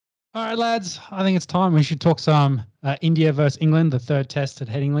All right, lads. I think it's time we should talk some India versus England, the third test at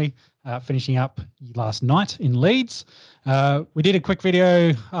Headingley, finishing up last night in Leeds. We did a quick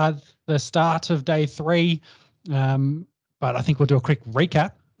video at the start of day three, but I think we'll do a quick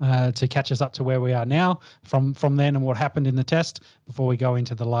recap to catch us up to where we are now from then and what happened in the test before we go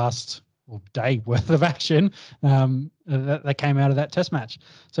into the last day worth of action that came out of that test match.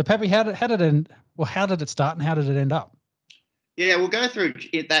 So, Peppy, how did it start and how did it end up? Yeah, we'll go through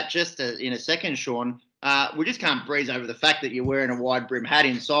that just in a second, Sean. We just can't breeze over the fact that you're wearing a wide brim hat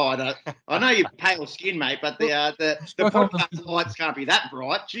inside. I know you're pale skin, mate, but the podcast lights can't be that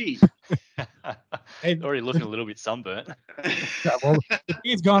bright. Jeez. Already looking a little bit sunburnt. Yeah, well, the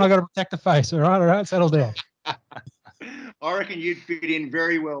beard's gone. I got to protect the face. All right, settle down. I reckon you'd fit in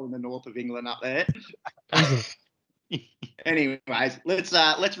very well in the north of England up there. Anyways,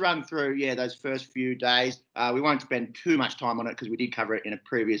 let's run through those first few days. We won't spend too much time on it because we did cover it in a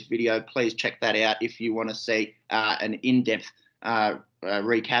previous video. Please check that out if you want to see an in-depth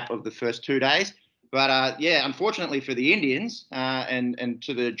recap of the first 2 days. But unfortunately for the Indians and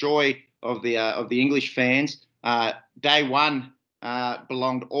to the joy of the English fans, day one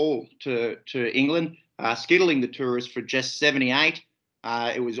belonged all to England, skittling the tourists for just 78.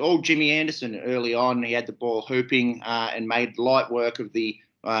 It was all Jimmy Anderson early on. He had the ball hooping and made light work of the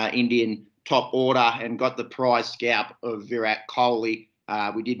Indian top order and got the prize scalp of Virat Kohli.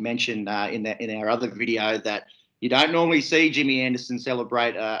 We did mention in our other video that you don't normally see Jimmy Anderson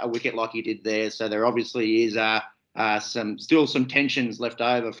celebrate a wicket like he did there. So there obviously is still some tensions left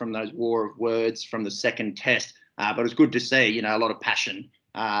over from those war of words from the second test. But it was good to see, a lot of passion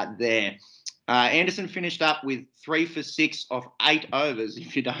there. Anderson finished up with 3 for 6 off 8 overs,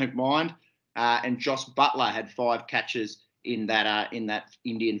 if you don't mind, and Josh Buttler had 5 catches in that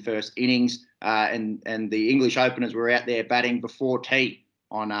Indian first innings, and the English openers were out there batting before tea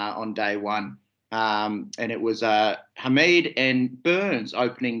on day one, and it was Hamid and Burns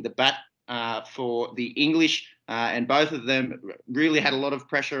opening the bat for the English, and both of them really had a lot of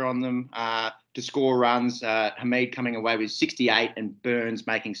pressure on them to score runs. Hamid coming away with 68 and Burns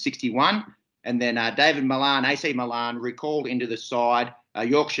making 61. And then David Malan, AC Milan, recalled into the side.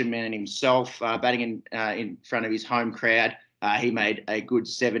 Yorkshireman himself, batting in front of his home crowd. He made a good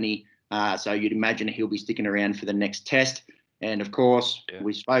 70. So you'd imagine he'll be sticking around for the next test. And, of course,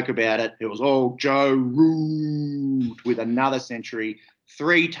 we spoke about it. It was all Joe Root with another century,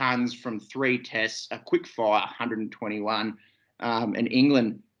 3 tons from 3 tests, a quick fire, 121. And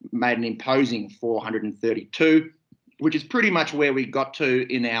England made an imposing 432. Which is pretty much where we got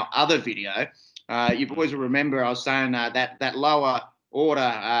to in our other video. You boys will remember I was saying that lower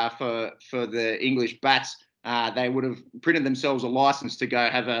order for the English bats, they would have printed themselves a license to go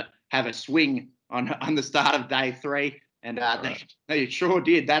have a swing on the start of day 3, and they sure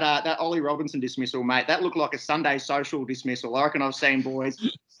did. That Ollie Robinson dismissal, mate, that looked like a Sunday social dismissal. I reckon I've seen boys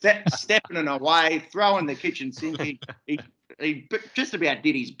stepping away, throwing the kitchen sink. He just about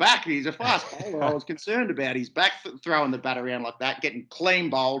did his back. He's a fast bowler. I was concerned about his back throwing the bat around like that, getting clean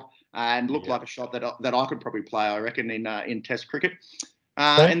bowled, and looked like a shot that I could probably play, I reckon, in Test cricket.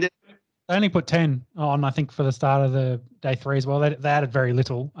 And then, they only put 10 on, I think, for the start of the day 3 as well. They added very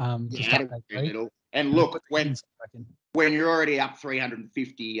little. Added very little. And look, when you're already up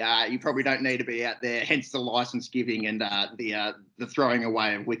 350, you probably don't need to be out there. Hence the license giving and the throwing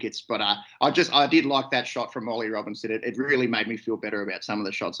away of wickets. But I did like that shot from Ollie Robinson. It really made me feel better about some of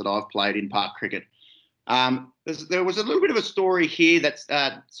the shots that I've played in park cricket. There was a little bit of a story here that's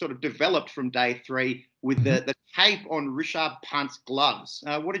sort of developed from day 3 with the tape on Rishabh Pant's gloves.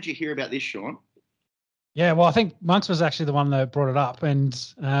 What did you hear about this, Sean? Yeah, well, I think Monks was actually the one that brought it up. And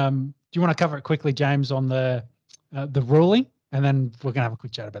do you want to cover it quickly, James, on the ruling, and then we're gonna have a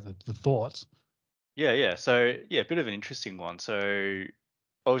quick chat about the thoughts. Yeah. So a bit of an interesting one. So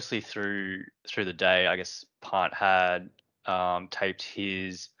obviously through the day, I guess Pant had taped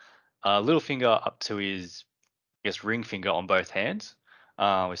his little finger up to his, I guess, ring finger on both hands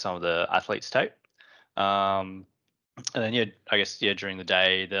with some of the athletes' tape. And then during the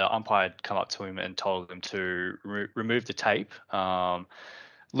day, the umpire had come up to him and told him to remove the tape.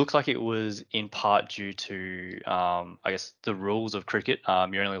 Looks like it was in part due to, I guess, the rules of cricket.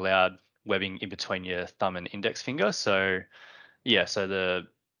 You're only allowed webbing in between your thumb and index finger. So, so the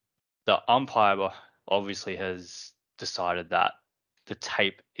umpire obviously has decided that the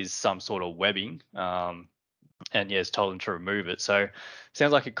tape is some sort of webbing, and has told him to remove it. So,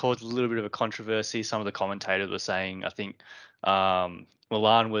 sounds like it caused a little bit of a controversy. Some of the commentators were saying, I think,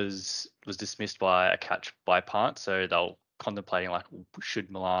 Milan was dismissed by a catch by Pant, so they'll contemplating like, should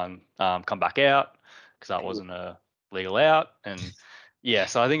Milan come back out because that wasn't a legal out, and Yeah,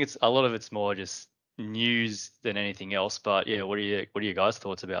 so I think it's a lot of it's more just news than anything else. But yeah, what are your guys'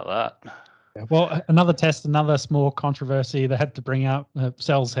 thoughts about that? Yeah, well, another test, another small controversy they had to bring up,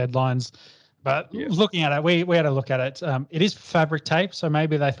 sells headlines. But Yeah. looking at it, we had a look at it. It is fabric tape, so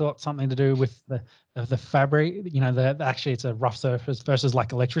maybe they thought something to do with the fabric. You know, actually it's a rough surface versus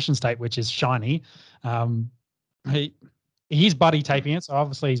like electrician's tape, which is shiny. Um, he's buddy taping it, so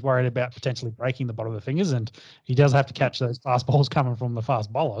obviously he's worried about potentially breaking the bottom of the fingers, and he does have to catch those fast balls coming from the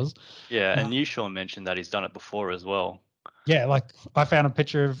fast bowlers. Yeah, and you, Sean, mentioned that he's done it before as well. Yeah, like I found a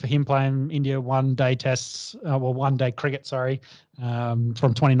picture of him playing India one-day tests, one-day cricket, sorry, from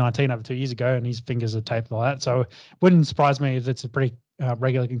 2019, over 2 years ago, and his fingers are taped like that. So it wouldn't surprise me if it's a pretty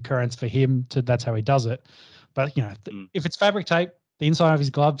regular occurrence for him. That's how he does it. But you know, if it's fabric tape, the inside of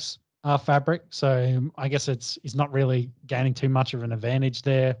his gloves are fabric, so I guess he's not really gaining too much of an advantage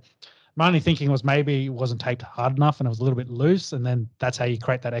there. My only thinking was maybe it wasn't taped hard enough and it was a little bit loose, and then that's how you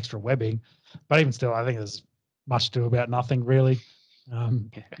create that extra webbing. But even still, I think there's much to do about nothing really.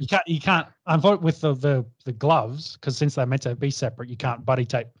 You can't unfortunately with the gloves, because since they're meant to be separate, you can't buddy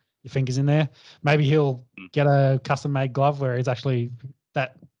tape your fingers in there. Maybe he'll get a custom made glove where it's actually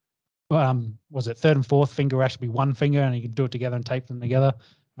that was it third and fourth finger will actually be one finger, and you can do it together and tape them together.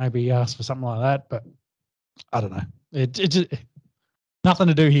 Maybe ask for something like that, but I don't know. It just nothing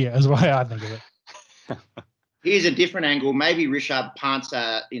to do here, is the way I think of it. Here's a different angle. Maybe Rishabh Pant's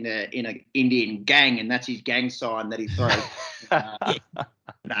in a Indian gang, and that's his gang sign that he throws.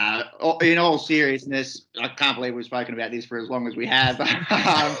 In all seriousness, I can't believe we've spoken about this for as long as we have.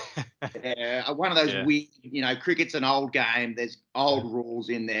 One of those weird, cricket's an old game. There's old rules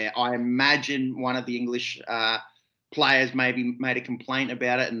in there. I imagine one of the English players maybe made a complaint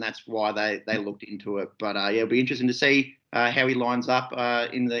about it, and that's why they looked into it. But it'll be interesting to see how he lines up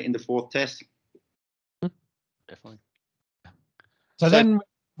in the fourth test. Definitely. So then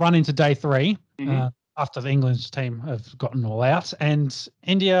run into day three after the England's team have gotten all out, and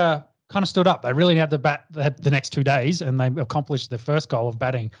India kind of stood up. They really had to bat the next 2 days, and they accomplished their first goal of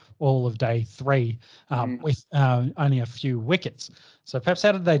batting all of day three with only a few wickets. So perhaps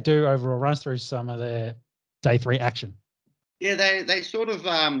how did they do overall? Run through some of their day three action. Yeah, they sort of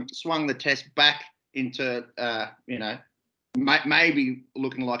swung the test back into, maybe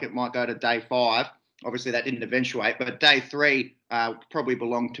looking like it might go to day five. Obviously, that didn't eventuate, but day three probably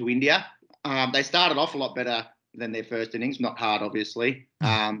belonged to India. They started off a lot better than their first innings. Not hard, obviously.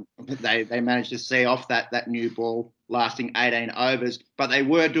 They managed to see off that new ball lasting 18 overs, but they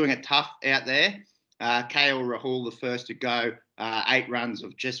were doing it tough out there. KL Rahul, the first to go, 8 runs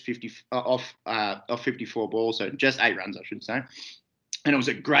of just 50 off 54 balls, so just 8 runs, I should say. And it was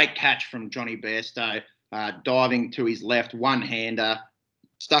a great catch from Johnny Bairstow, diving to his left, one-hander,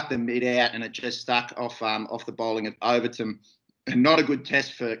 stuck the mid out, and it just stuck off the bowling of Overton. And not a good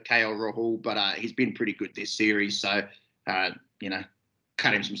test for KL Rahul, but he's been pretty good this series. So,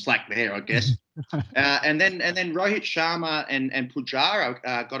 cut him some slack there, I guess. And then Rohit Sharma and Pujara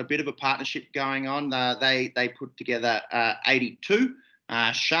got a bit of a partnership going on. They put together 82.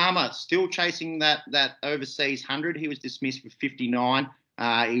 Sharma still chasing that overseas 100. He was dismissed for 59.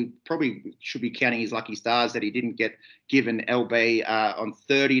 He probably should be counting his lucky stars that he didn't get given LB on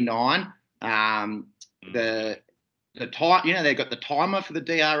 39. The time, they got the timer for the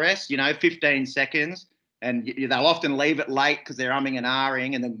DRS, 15 seconds, and they'll often leave it late because they're umming and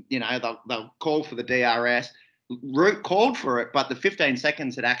ahhing, and then they'll call for the DRS. Root called for it, but the 15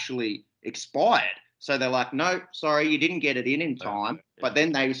 seconds had actually expired. So they're like, no, sorry, you didn't get it in time. Yeah. But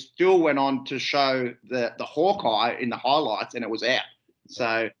then they still went on to show the Hawkeye in the highlights, and it was out.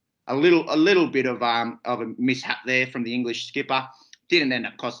 So a little bit of a mishap there from the English skipper. Didn't end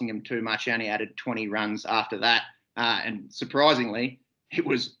up costing him too much. He only added 20 runs after that. And surprisingly, it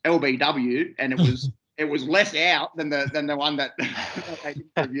was LBW, and it was less out than the one that they did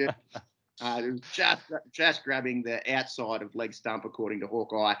review. It was just grabbing the outside of leg stump, according to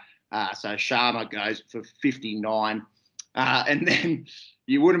Hawkeye. So Sharma goes for 59. And then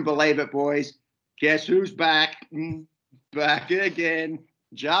you wouldn't believe it, boys. Guess who's back? Back again.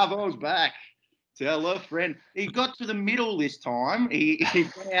 Javo's back. Tell a friend. He got to the middle this time. He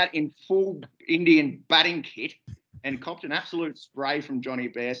went out in full Indian batting kit and copped an absolute spray from Johnny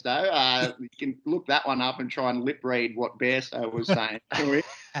Bairstow. You can look that one up and try and lip read what Bairstow was saying.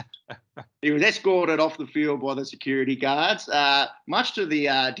 He was escorted off the field by the security guards, much to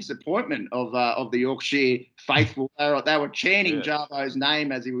the disappointment of the Yorkshire faithful. They were chanting Javo's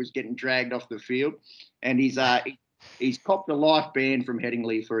name as he was getting dragged off the field, and he's copped a life ban from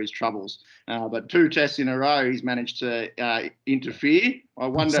Headingley for his troubles. But 2 tests in a row, he's managed to interfere. I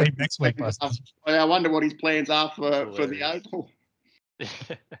wonder next week. I wonder what his plans are for the Oval.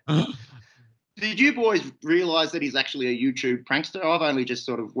 Did you boys realise that he's actually a YouTube prankster? I've only just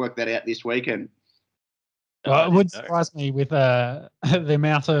sort of worked that out this weekend. Well, it would surprise me with the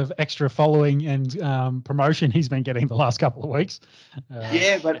amount of extra following and promotion he's been getting the last couple of weeks.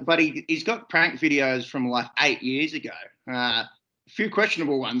 Yeah, but he's got prank videos from like 8 years ago. A few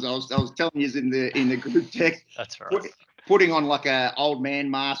questionable ones. I was telling you in the group text. That's right. Putting on like a old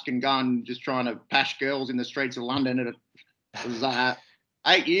man mask and gun, just trying to pash girls in the streets of London. And it was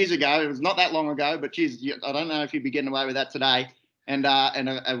 8 years ago. It was not that long ago, but geez, I don't know if you'd be getting away with that today. And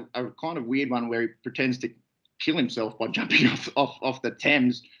a kind of weird one where he pretends to kill himself by jumping off the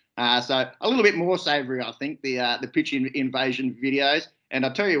Thames. So a little bit more savoury, I think, the pitch invasion videos. And I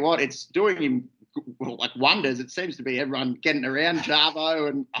tell you what, it's doing him like wonders. It seems to be everyone getting around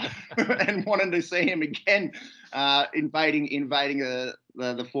Jarvo and wanting to see him again, invading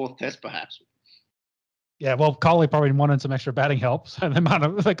the fourth test, perhaps. Yeah, well, Coley probably wanted some extra batting help, so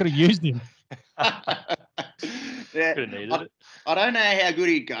they could have used him. Yeah, could have needed it. I don't know how good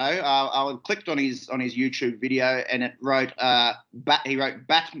he'd go. I clicked on his YouTube video and it wrote he wrote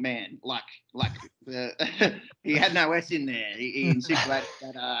Batman like he had no S in there. He insinuated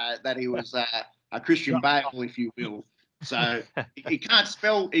that he was a Christian Bale, if you will. So he can't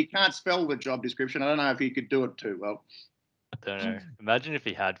spell the job description. I don't know if he could do it too well. I don't know. Imagine if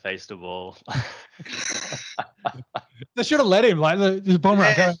he had faced a ball. They should have let him. Like the bomber.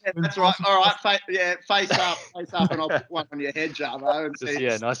 Yeah, that's right. All right, face up, and I'll put one on your head, Jarvo. And Just, see,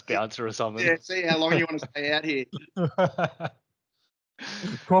 nice bouncer or something. Yeah, see how long you want to stay out here.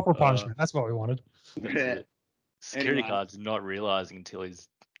 Corporal punishment. That's what we wanted. Yeah. Security guard's not realising until he's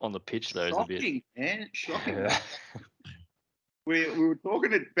on the pitch, though. Shocking, man. Shocking. Yeah. We were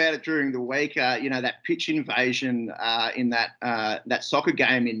talking about it during the week, that pitch invasion in that soccer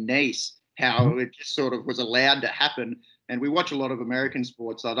game in Nice, how it just sort of was allowed to happen. And we watch a lot of American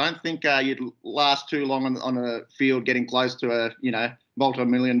sports. So I don't think you'd last too long on a field getting close to a,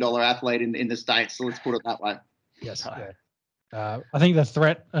 multi-million-dollar athlete in the States. So let's put it that way. Yes. Yeah. I think the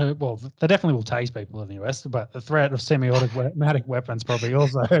threat, they definitely will tase people in the US, but the threat of semi-automatic weapons probably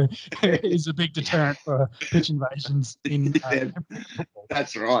also is a big deterrent for pitch invasions in football.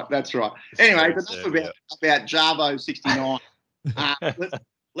 That's right. Anyway, enough about Jarvo 69.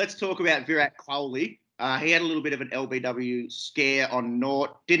 Let's talk about Virat Kohli. He had a little bit of an LBW scare on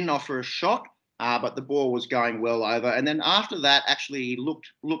Nort, didn't offer a shot, but the ball was going well over. And then after that, actually, he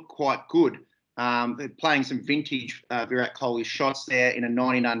looked quite good. Playing some vintage Virat Kohli shots there in a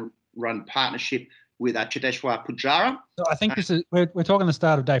 99-run partnership with Cheteshwar Pujara. So I think this is we're talking the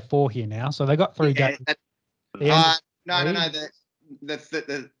start of day 4 here now. So they got 3 games. No.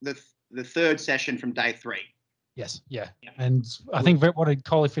 The third session from day 3. Yes, yeah. And I think what did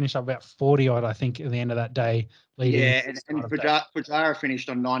Kohli finish up about 40 odd? I think at the end of that day. And Pujara finished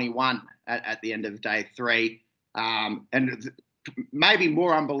on 91 at the end of day 3. And maybe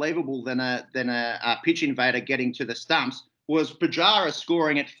more unbelievable than a pitch invader getting to the stumps was Pujara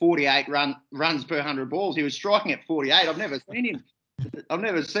scoring at 48 runs per 100 balls. He was striking at 48. I've never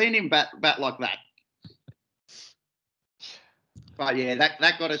seen him bat like that. But yeah,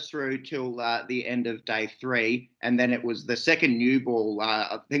 that got us through till the end of day 3, and then it was the second new ball.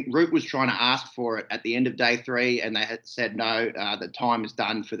 I think Root was trying to ask for it at the end of day 3, and they had said no. The time is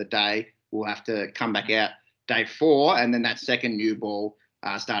done for the day. We'll have to come back out day 4, and then that second new ball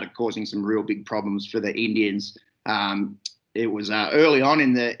started causing some real big problems for the Indians. It was early on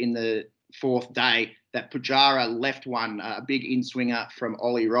in the 4th day that Pujara left one, a big in-swinger from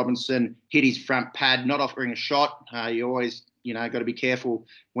Ollie Robinson, hit his front pad, not offering a shot. You always, got to be careful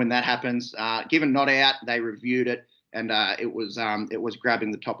when that happens. Given not out, they reviewed it, and it was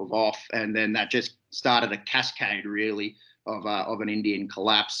grabbing the top of off, and then that just started a cascade really of an Indian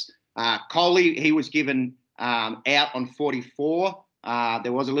collapse. Kohli, he was given out on 44.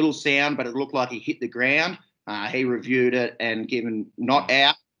 There was a little sound, but it looked like he hit the ground. He reviewed it and given not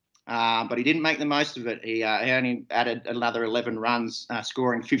out, but he didn't make the most of it. He only added another 11 runs,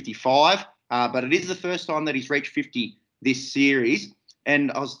 scoring 55. But it is the first time that he's reached 50 this series.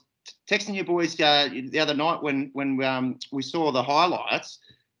 And I was texting you boys the other night when we saw the highlights.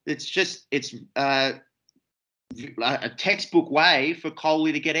 It's a textbook way for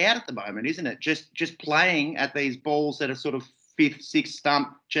Kohli to get out at the moment, isn't it? Just playing at these balls that are sort of 5th, 6th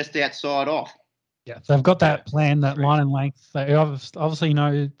stump, just outside off. Yeah, they've got that plan, that line and length. They obviously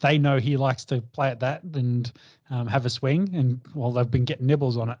know he likes to play at that and have a swing, and they've been getting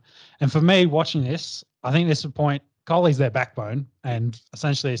nibbles on it. And for me, watching this, I think this is the point. Kohli's their backbone, and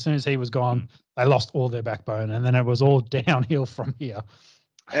essentially, as soon as he was gone, they lost all their backbone, and then it was all downhill from here.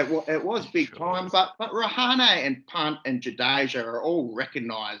 It was big time, but Rahane and Punt and Jadeja are all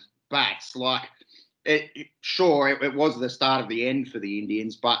recognised bats. Like, it was the start of the end for the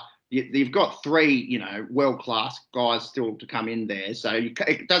Indians, but you've got three, world-class guys still to come in there, so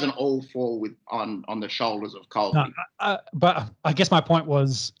it doesn't all fall on the shoulders of Kohli. No, but I guess my point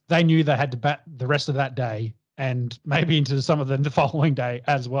was they knew they had to bat the rest of that day and maybe into some of the following day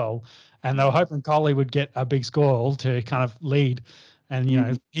as well, and they were hoping Kohli would get a big score to kind of lead, and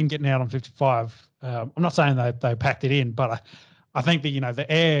him getting out on 55. I'm not saying they packed it in, but I think that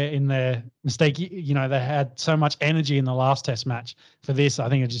the air in their mistake. They had so much energy in the last Test match. For this, I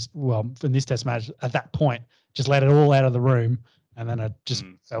think for this Test match at that point, just let it all out of the room, and then it just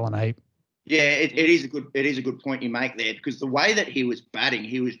fell in a heap. Yeah, it is a good point you make there, because the way that he was batting,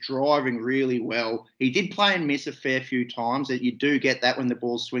 he was driving really well. He did play and miss a fair few times. That you do get that when the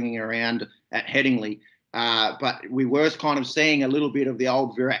ball's swinging around at Headingley. But we were kind of seeing a little bit of the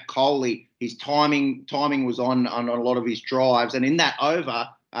old Virat Kohli. His timing was on a lot of his drives, and in that over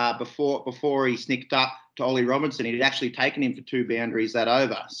before he snicked up to Ollie Robinson, he'd actually taken him for 2 boundaries that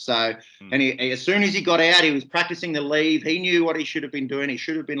over. So, and as soon as he got out, he was practicing the leave. He knew what he should have been doing. He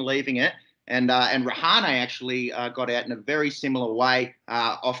should have been leaving it. And Rahane actually got out in a very similar way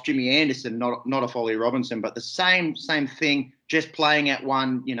off Jimmy Anderson, not off Ollie Robinson, but the same thing, just playing at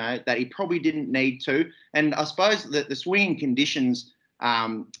one, that he probably didn't need to. And I suppose that the swinging conditions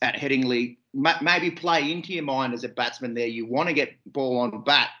at Headingley maybe play into your mind as a batsman there. You want to get ball on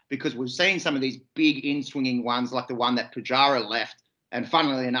bat, because we've seen some of these big in-swinging ones, like the one that Pujara left. And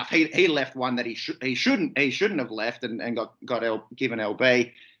funnily enough, he left one that he shouldn't have left and got given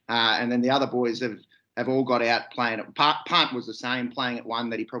LB. And then the other boys have all got out playing it. Punt was the same, playing at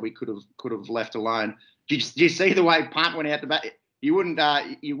one that he probably could have left alone. Do you see the way Punt went out to bat? You wouldn't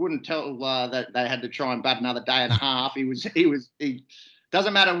tell that they had to try and bat another day and a half. He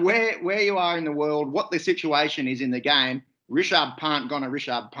doesn't matter where you are in the world, what the situation is in the game. Rishabh Pant gonna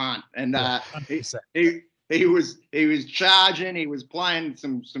Rishabh Pant, and he was charging. He was playing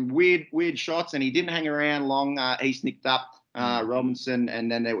some weird shots, and he didn't hang around long. He snicked up Robinson,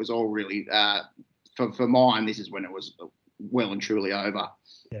 and then it was all really for mine. This is when it was well and truly over.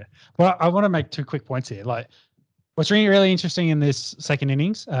 Yeah. Well, I want to make 2 quick points here. Like, what's really interesting in this second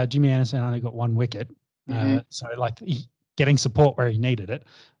innings, Jimmy Anderson only got 1 wicket, so getting support where he needed it.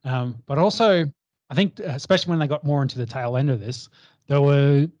 But also, I think especially when they got more into the tail end of this,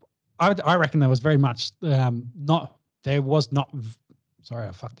 I reckon there was very much Sorry,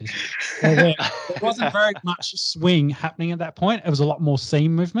 I fucked this. There wasn't very much swing happening at that point. It was a lot more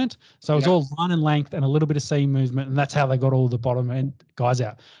seam movement. So it was all line and length and a little bit of seam movement, and that's how they got all the bottom end guys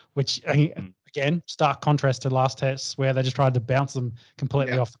out, which, again, stark contrast to last tests where they just tried to bounce them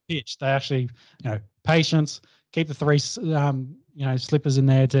completely off the pitch. They actually, patience, keep the 3, slippers in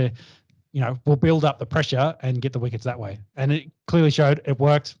there to, we'll build up the pressure and get the wickets that way. And it clearly showed it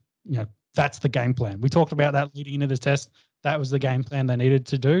worked. That's the game plan. We talked about that leading into this test. That was the game plan they needed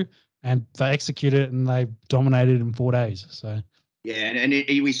to do, and they executed it, and they dominated in 4 days. So yeah, and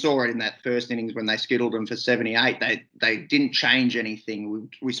we saw it in that first innings when they skittled them for 78. They didn't change anything.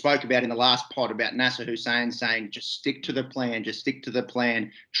 We spoke about in the last pod about Nasser Hussain saying just stick to the plan,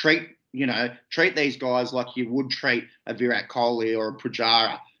 treat these guys like you would treat a Virat Kohli or a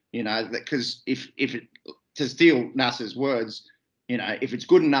Pujara, because if to steal Nasser's words, if it's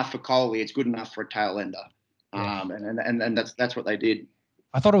good enough for Kohli, it's good enough for a tail ender. Yeah. And that's what they did.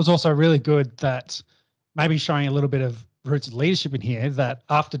 I thought it was also really good that maybe showing a little bit of roots of leadership in here, that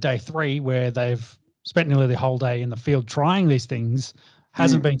after day 3, where they've spent nearly the whole day in the field trying these things,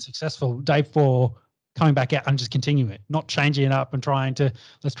 hasn't been successful. Day 4, coming back out and just continuing it, not changing it up and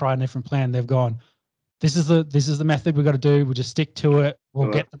let's try a different plan. They've gone, this is the method we've got to do. We'll just stick to it.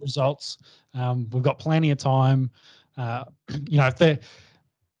 We'll get the results. We've got plenty of time. I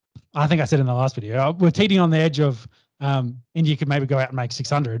think I said in the last video, we're teetering on the edge of India could maybe go out and make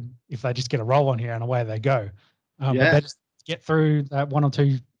 600 if they just get a roll on here, and away they go. But they just get through that 1 or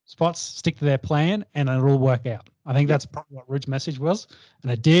 2 spots, stick to their plan, and it'll all work out. I think that's probably what Root's message was,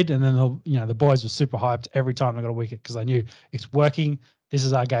 and it did. And then the boys were super hyped every time they got a wicket because they knew it's working. This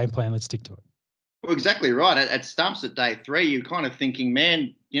is our game plan. Let's stick to it. Well, exactly right. At stumps at day 3, you're kind of thinking,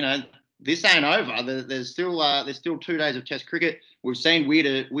 man, this ain't over. There's still 2 days of Test cricket. We've seen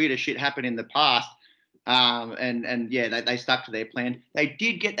weirder shit happen in the past. They stuck to their plan. They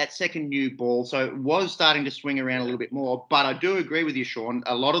did get that second new ball, so it was starting to swing around a little bit more. But I do agree with you, Sean.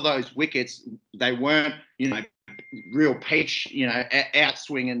 A lot of those wickets, they weren't, real peach, out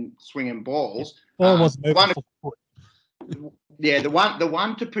swinging balls. The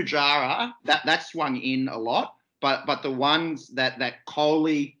one to Pujara, that swung in a lot. but the ones that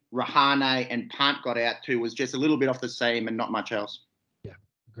Kohli, Rahane, and Punt got out to was just a little bit off the seam and not much else. Yeah,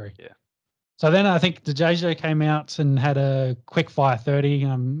 agree. Yeah. So then I think the JJ came out and had a quick fire 30,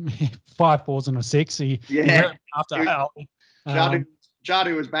 5 fours and a 6. He really after Al.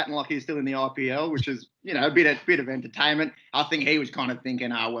 Jadu was batting like he's still in the IPL, which is, a bit of entertainment. I think he was kind of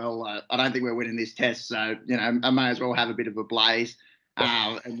thinking, I don't think we're winning this test, so, I may as well have a bit of a blaze.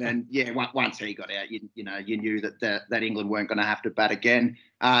 And then, once he got out, you knew that England weren't going to have to bat again.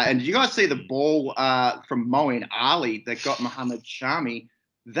 And did you guys see the ball from Moeen Ali that got Mohammad Shami?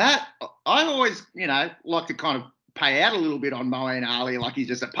 That I always, like to kind of pay out a little bit on Moeen Ali, like he's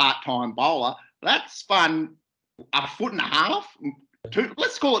just a part-time bowler. That spun a foot and a half.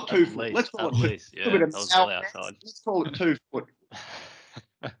 Let's call it 2 foot. Let's call it 2 least, yeah. That was well outside. Let's call it 2 foot.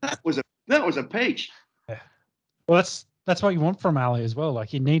 That was a peach. Yeah. Well, that's what you want from Ali as well.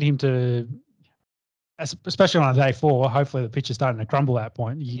 Like you need him to, especially on a day 4. Hopefully the pitch is starting to crumble at that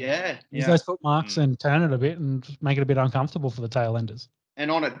point. Use those foot marks and turn it a bit and make it a bit uncomfortable for the tail enders. And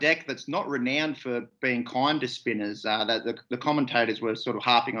on a deck that's not renowned for being kind to spinners, that the commentators were sort of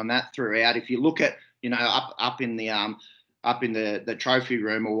harping on that throughout. If you look at, up in the trophy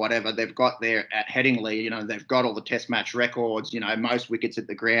room or whatever, they've got there at Headingley, they've got all the test match records, most wickets at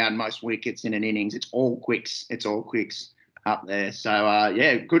the ground, most wickets in an innings. It's all quicks. Up there. So,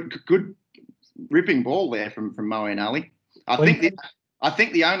 good ripping ball there from Moeen Ali. I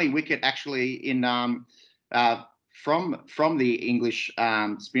think the only wicket actually in from the English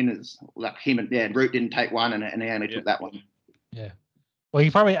spinners, like him and Root didn't take one, and he only took that one. Yeah. Well, you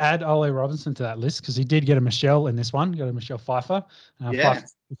probably add Ollie Robinson to that list because he did get a Michelle in this one. He got a Michelle Pfeiffer.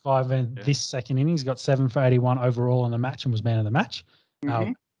 5 in this second innings. He got 7 for 81 overall in the match and was man of the match.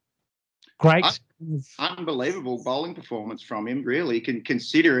 Great. Unbelievable bowling performance from him, really,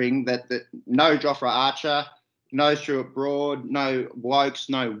 considering that no Jofra Archer, no Stuart Broad, no Wokes,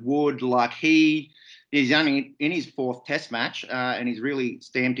 no Wood. Like he's only in his 4th test match and he's really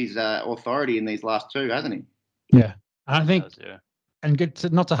stamped his authority in these last 2, hasn't he? Yeah. I think... And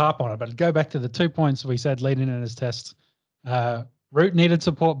good not to harp on it, but go back to the 2 points we said leading in his test. Root needed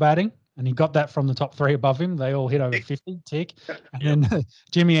support batting, and he got that from the top 3 above him. They all hit over 50, tick. And then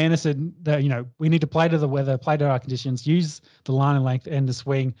Jimmy Anderson, we need to play to the weather, play to our conditions, use the line and length and the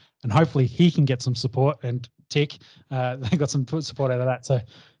swing, and hopefully he can get some support and tick. They got some support out of that. So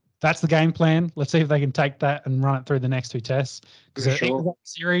that's the game plan. Let's see if they can take that and run it through the next 2 tests. Because the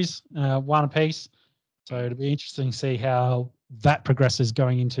series, 1 apiece. So it'll be interesting to see how that progresses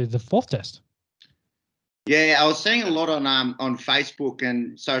going into the 4th test. Yeah, I was seeing a lot on Facebook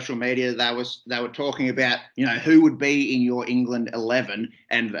and social media. They were talking about who would be in your England 11,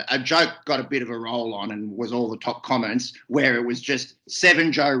 and a joke got a bit of a roll on and was all the top comments where it was just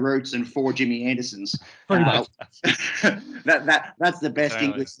 7 Joe Roots and 4 Jimmy Andersons. That's the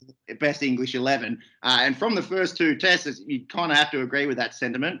best English 11. And from the first 2 tests, you kind of have to agree with that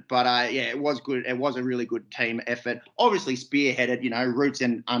sentiment. But it was good. It was a really good team effort. Obviously spearheaded. Roots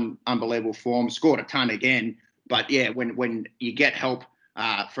in unbelievable form, scored a ton again. But when you get help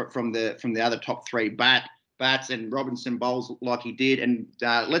from the other top 3 bats and Robinson bowls like he did, and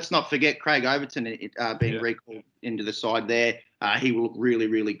let's not forget Craig Overton being recalled into the side there. He will look really,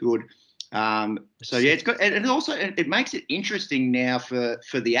 really good. It's good, and also it makes it interesting now for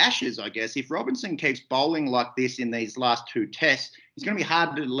the Ashes, I guess. If Robinson keeps bowling like this in these last 2 tests, it's going to be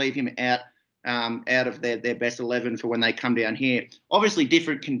hard to leave him out of their best 11 for when they come down here. Obviously,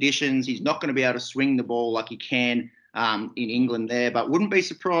 different conditions. He's not going to be able to swing the ball like he can in England there, but wouldn't be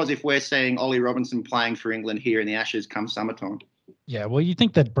surprised if we're seeing Ollie Robinson playing for England here in the Ashes come summertime. Yeah, well, you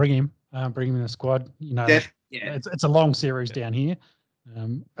think they'd bring him in the squad. It's a long series down here.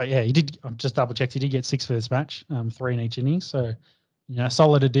 But he did. I've just double checked. He did get 6 for this match, 3 in each innings. So,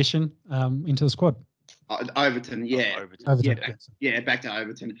 solid addition into the squad. Overton, back to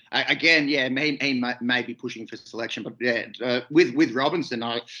Overton again. He may be pushing for selection, but with Robinson,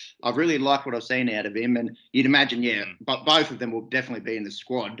 I really like what I've seen out of him, and you'd imagine, but both of them will definitely be in the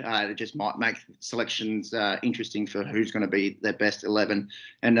squad. It just might make selections interesting for who's going to be their best 11,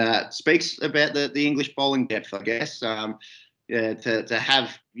 and speaks about the English bowling depth, I guess. To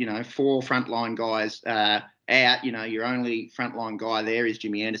have 4 frontline guys out, your only frontline guy there is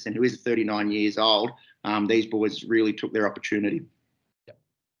Jimmy Anderson, who is 39 years old. These boys really took their opportunity. Yep.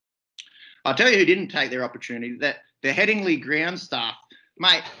 I'll tell you who didn't take their opportunity. That the Headingley ground staff,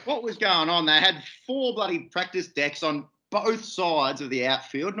 mate. What was going on? They had 4 bloody practice decks on both sides of the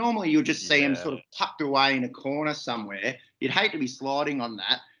outfield. Normally, you'll just see them sort of tucked away in a corner somewhere. You'd hate to be sliding on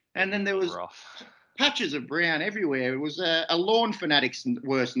that. And then there was patches of brown everywhere. It was a lawn fanatic's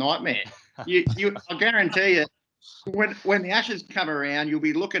worst nightmare. I guarantee you, when the Ashes come around, you'll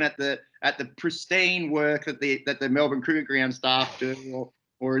be looking at the pristine work that the Melbourne Cricket Ground staff do,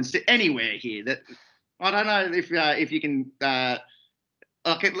 or anywhere here. That I don't know if you can.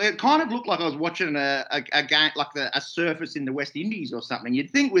 Like it kind of looked like I was watching a game, like a surface in the West Indies or something.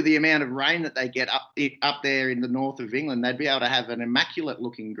 You'd think with the amount of rain that they get up there in the north of England, they'd be able to have an immaculate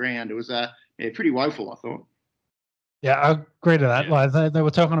looking ground. It was pretty woeful, I thought. Yeah, I agree to that. Yeah. Like they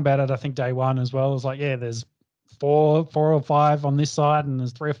were talking about it, I think day one as well. It was like, yeah, there's four or five on this side, and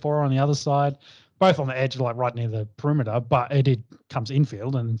there's 3 or 4 on the other side, both on the edge, like right near the perimeter. But it comes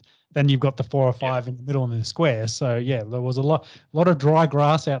infield, and then you've got the 4 or 5 in the middle in the square. So yeah, there was a lot of dry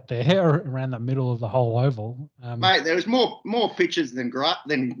grass out there around the middle of the whole oval. Mate, there was more pitches than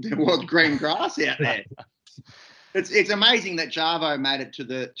there was green grass out there. It's amazing that Jarvo made it to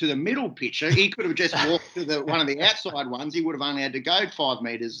the middle picture. He could have just walked to one of the outside ones. He would have only had to go 5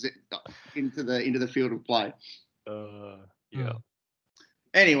 metres into the field of play. Yeah.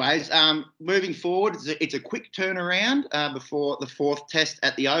 Anyways, moving forward, it's a quick turnaround before the 4th test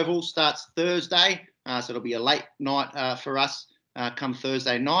at the Oval starts Thursday. So it'll be a late night for us come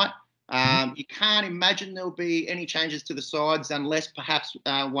Thursday night. You can't imagine there'll be any changes to the sides unless perhaps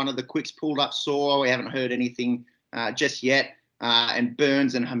one of the quicks pulled up sore. We haven't heard anything just yet. And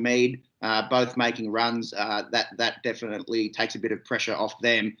Burns and Hamid both making runs. That definitely takes a bit of pressure off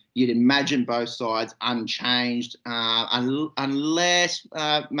them. You'd imagine both sides unchanged, unless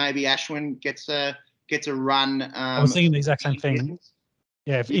maybe Ashwin gets a run. I was thinking the exact same thing.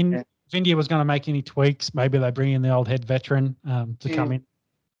 Yeah, if India was going to make any tweaks, maybe they bring in the old head veteran to come in.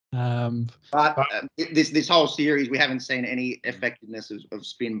 But this whole series, we haven't seen any effectiveness of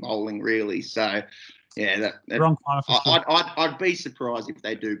spin bowling really. So, yeah, I'd be surprised if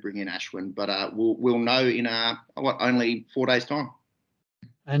they do bring in Ashwin, but we'll know in only 4 days' time.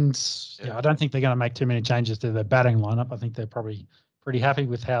 And I don't think they're going to make too many changes to their batting lineup. I think they're probably pretty happy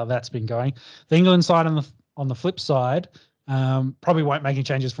with how that's been going. The England side on the flip side probably won't make any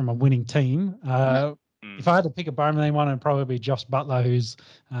changes from a winning team. If I had to pick a bowling one, it'd probably be Josh Butler, who's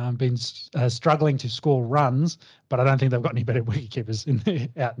been struggling to score runs, but I don't think they've got any better wicketkeepers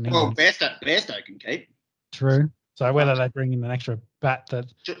out in England. Well, Bairstow can keep. True. So whether they bring in an extra bat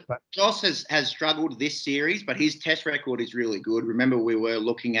Josh has struggled this series, but his test record is really good. Remember, we were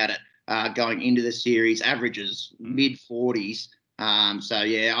looking at it going into the series, averages mid-40s. So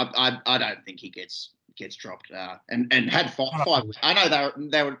yeah, I don't think he gets dropped and had five. I know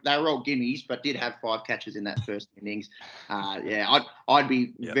they were all gimmies, but did have 5 catches in that first innings. I'd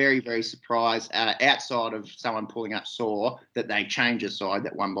be very, very surprised outside of someone pulling up sore that they change a side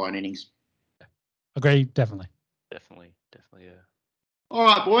that won by an innings. Agree, definitely, yeah. All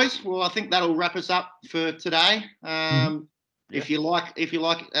right, boys. Well, I think that'll wrap us up for today. If you like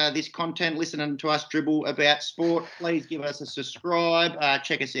this content, listening to us dribble about sport, please give us a subscribe.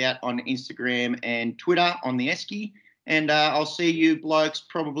 Check us out on Instagram and Twitter on the Esky. And I'll see you blokes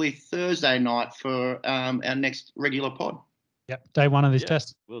probably Thursday night for our next regular pod. Yep, day 1 of this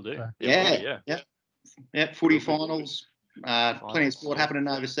test. Will do. Yeah. Footy finals, plenty of sport happening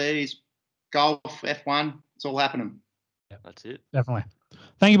overseas. Golf, F1, it's all happening. Yeah, that's it. Definitely.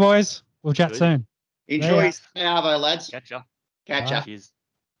 Thank you, boys. We'll chat soon. Enjoy Arvo, lads. Catch ya. Catch ya. Cheers.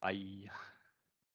 Bye.